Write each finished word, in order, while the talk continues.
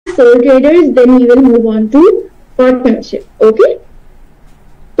sole traders, then we will move on to partnership. Okay?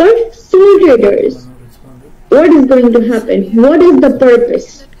 For sole traders, what is going to happen? What is the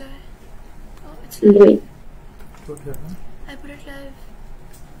purpose? Wait. I put it live.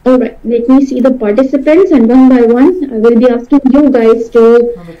 Alright, let me see the participants, and one by one I will be asking you guys to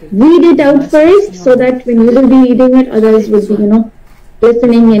read it out first, so that when you will be reading it, others will be,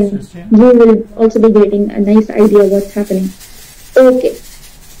 listening, and you will also be getting a nice idea what's happening. Okay,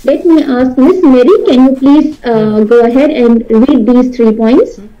 let me ask Miss Mary, can you please go ahead and read these 3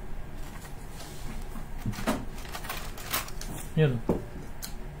 points?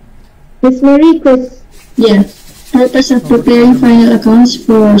 Miss Mary, Chris. Yes. Purpose of preparing final accounts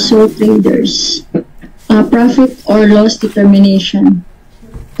for sole traders. Profit or loss determination.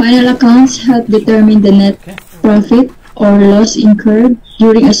 Final accounts help determine the net profit or loss incurred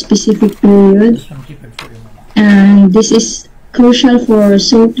during a specific period. And this is crucial for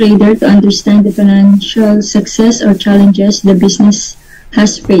sole trader to understand the financial success or challenges the business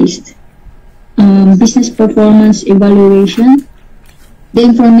has faced. Business performance evaluation. The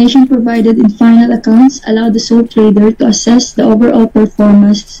information provided in final accounts allow the sole trader to assess the overall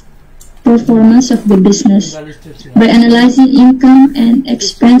performance of the business. By analyzing income and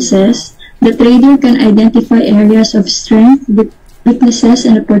expenses, the trader can identify areas of strength, weaknesses,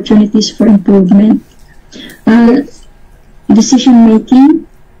 and opportunities for improvement. Decision making.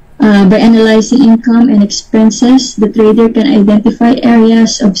 By analyzing income and expenses, the trader can identify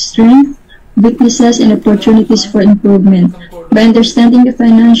areas of strength, weaknesses, and opportunities for improvement. By understanding the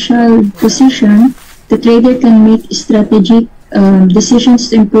financial position, the trader can make strategic decisions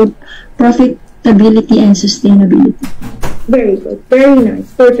to improve profitability and sustainability. Very good, very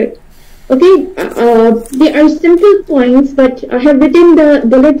nice, perfect. Okay, they are simple points, but I have written the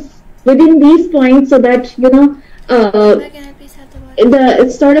bullets within these points so that the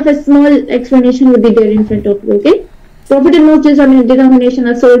sort of a small explanation would be there in front of you. Okay, profit and loss determination,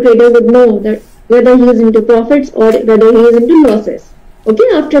 a sole trader would know that whether he is into profits or whether he is into losses. Okay,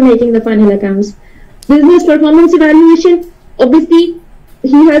 after making the final accounts. Business performance evaluation, obviously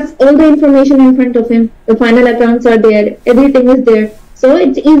he has all the information in front of him. The final accounts are there, everything is there. So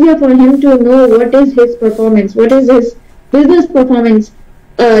it's easier for him to know what is his performance, what is his business performance,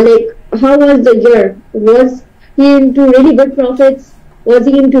 like how was the year, was he into really good profits, was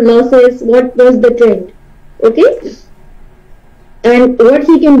he into losses, what was the trend, okay, and what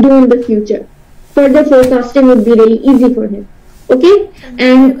he can do in the future. Further forecasting would be really easy for him. Okay,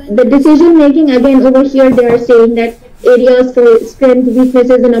 and the decision making, again over here they are saying that areas for strength,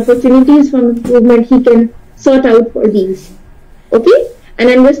 weaknesses, and opportunities for improvement he can sort out for these. Okay, and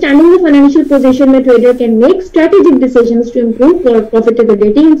understanding the financial position, the trader can make strategic decisions to improve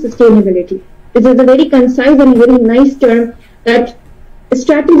profitability and sustainability. This is a very concise and very nice term, that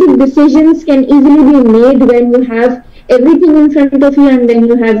strategic decisions can easily be made when you have everything in front of you, and when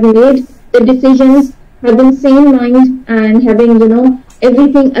you have made the decisions having sane mind and having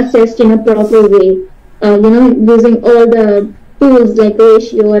everything assessed in a proper way, using all the tools like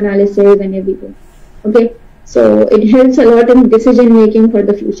ratio analysis and everything. Okay, so it helps a lot in decision making for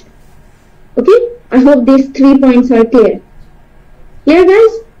the future. Okay, I hope these 3 points are clear. Clear,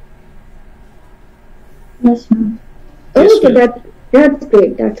 guys? Yes, ma'am. Okay, that's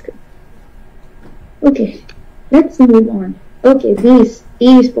great, that's good. Okay, let's move on. Okay, these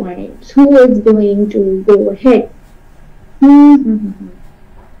points. Who is going to go ahead?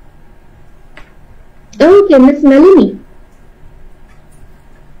 Okay, Miss Melanie.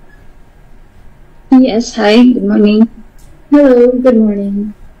 Yes, hi, good morning. Hello, good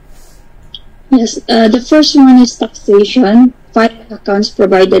morning. Yes, the first one is taxation. Final accounts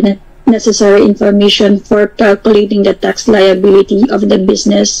provided necessary information for calculating the tax liability of the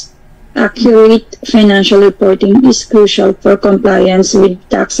business. Accurate financial reporting is crucial for compliance with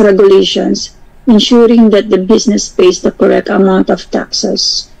tax regulations, ensuring that the business pays the correct amount of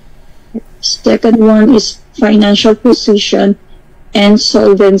taxes. Second one is financial position and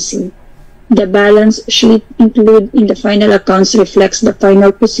solvency. The balance sheet included in the final accounts reflects the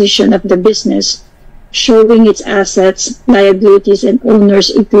final position of the business, showing its assets, liabilities, and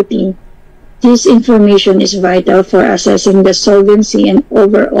owner's equity. This information is vital for assessing the solvency and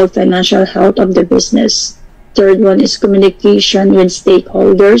overall financial health of the business. Third one is communication with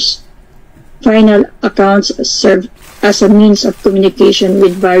stakeholders. Final accounts serve as a means of communication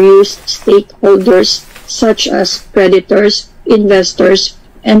with various stakeholders such as creditors, investors,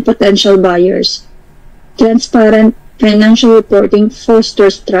 and potential buyers. Transparent financial reporting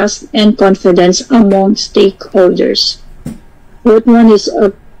fosters trust and confidence among stakeholders. Fourth one is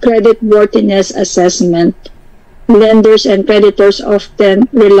a creditworthiness assessment. lenders and creditors often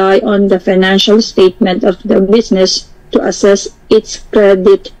rely on the financial statement of the business to assess its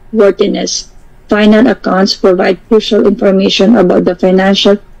credit worthiness. Final accounts provide crucial information about the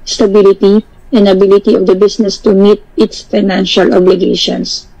financial stability and ability of the business to meet its financial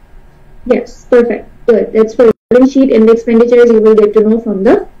obligations. Yes, perfect. Good. That's for the balance sheet and the expenditures you will get to know from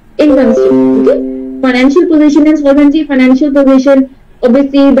the income statement. Okay. Financial position and solvency. Financial position,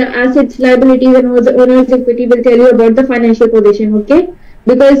 obviously the assets, liabilities, and owner's equity will tell you about the financial position. Okay,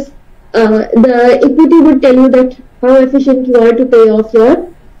 because the equity would tell you that how efficient you are to pay off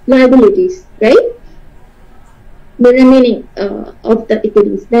your liabilities, right? The remaining of the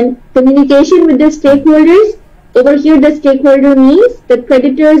equities. Then communication with the stakeholders. Over here, the stakeholder means the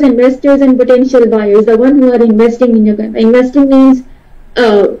creditors, investors, and potential buyers, the one who are investing in your company. Investing means,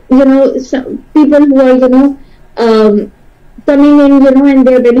 some people who are, coming in, and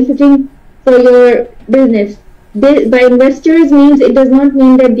they're benefiting for your business. By investors means it does not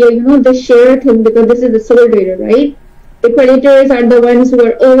mean that they're, the share thing, because this is the sole trader, right? The creditors are the ones who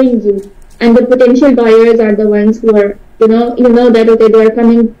are owing you, and the potential buyers are the ones who are, that, okay, they are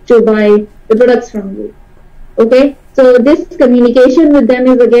coming to buy the products from you. Okay, so this communication with them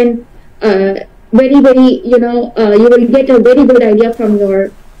is again very, very, you will get a very good idea from your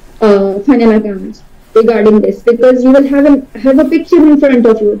final accounts regarding this, because you will have a picture in front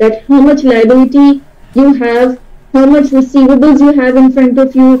of you that how much liability you have, how much receivables you have in front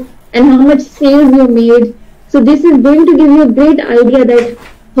of you, and how much sales you made. So this is going to give you a great idea that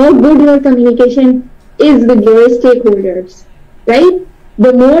how good your communication is with your stakeholders, right?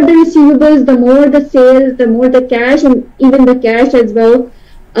 The more the receivables, the more the sales, the more the cash, and even the cash as well,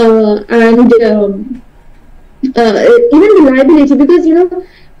 and even the liability, because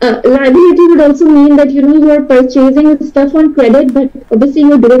liability would also mean that you are purchasing stuff on credit, but obviously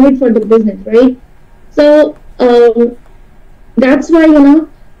you're doing it for the business, right? So that's why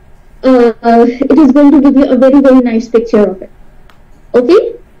it is going to give you a very, very nice picture of it.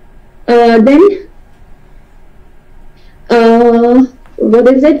 Okay, then what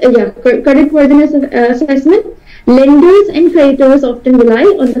is it? Credit worthiness assessment. Lenders and creditors often rely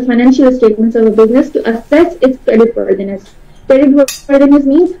on the financial statements of a business to assess its credit worthiness. Credit worthiness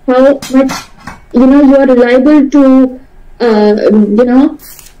means how much you are reliable to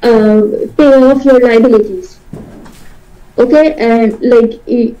pay off your liabilities. Okay, and like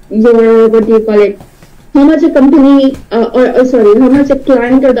your, what do you call it? How much a company how much a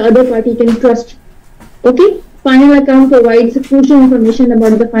client or the other party can trust. Okay. Final account provides crucial information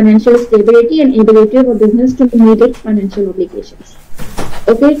about the financial stability and ability of a business to meet its financial obligations.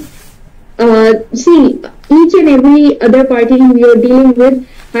 Okay. See, each and every other party you are dealing with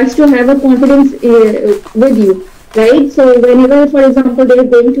has to have a confidence with you, right? So whenever, for example, they are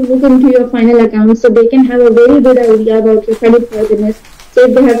going to look into your final account, so they can have a very good idea about your credit worthiness. So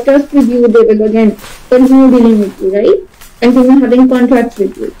if they have trust with you, they will again continue dealing with you, right? Continue having contracts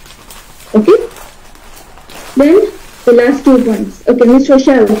with you. Okay. Then the last 2 points. Okay, Ms.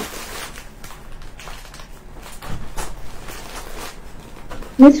 Rochelle.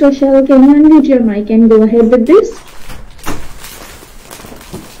 Ms. Rochelle, can you unmute your mic and go ahead with this?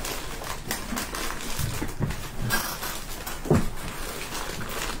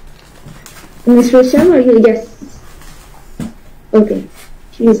 Ms. Rochelle, are you? Yes. Okay,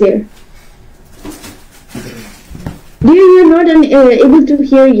 she's there. Dear, you're not able to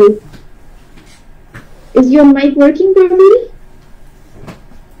hear you. Is your mic working properly?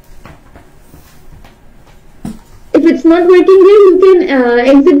 If it's not working there, you can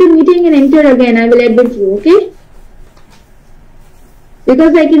exit the meeting and enter again. I will admit you, okay?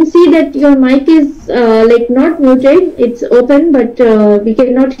 Because I can see that your mic is not muted. It's open, but we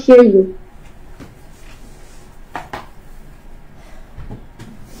cannot hear you.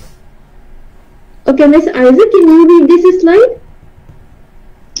 Okay, Miss Isaac, can you read this slide?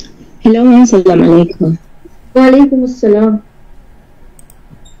 Hello, ma'am. Assalamu alaikum. Wa alaikum assalam.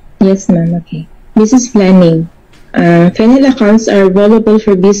 Yes, ma'am. Okay. Business planning. Final accounts are valuable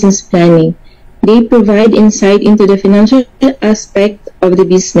for business planning. They provide insight into the financial aspect of the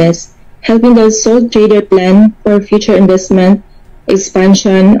business, helping the sole trader plan for future investment,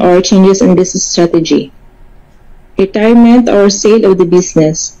 expansion, or changes in business strategy. Retirement or sale of the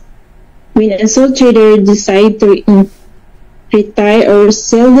business. When a sole trader decides to retire or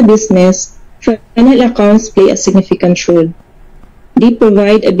sell the business, final accounts play a significant role. They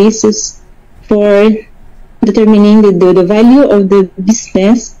provide a basis for determining the value of the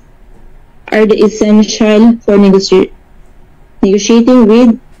business, are the essential for negotiating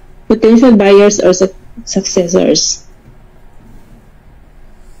with potential buyers or successors.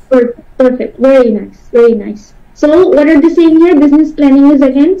 Perfect. Very nice. Very nice. So what are they saying here? Business planning is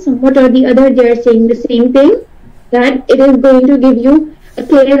again somewhat or the other they are saying the same thing, that it is going to give you a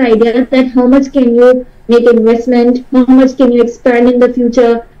clear idea that how much can you make investment, how much can you expand in the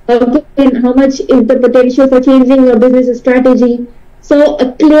future, how much is the potential for changing your business strategy. So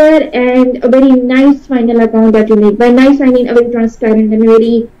a clear and a very nice final account that you make. By nice I mean a very transparent and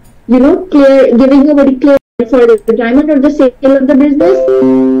very, clear, giving you very clear for the retirement or the sale of the business.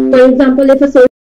 For example, if a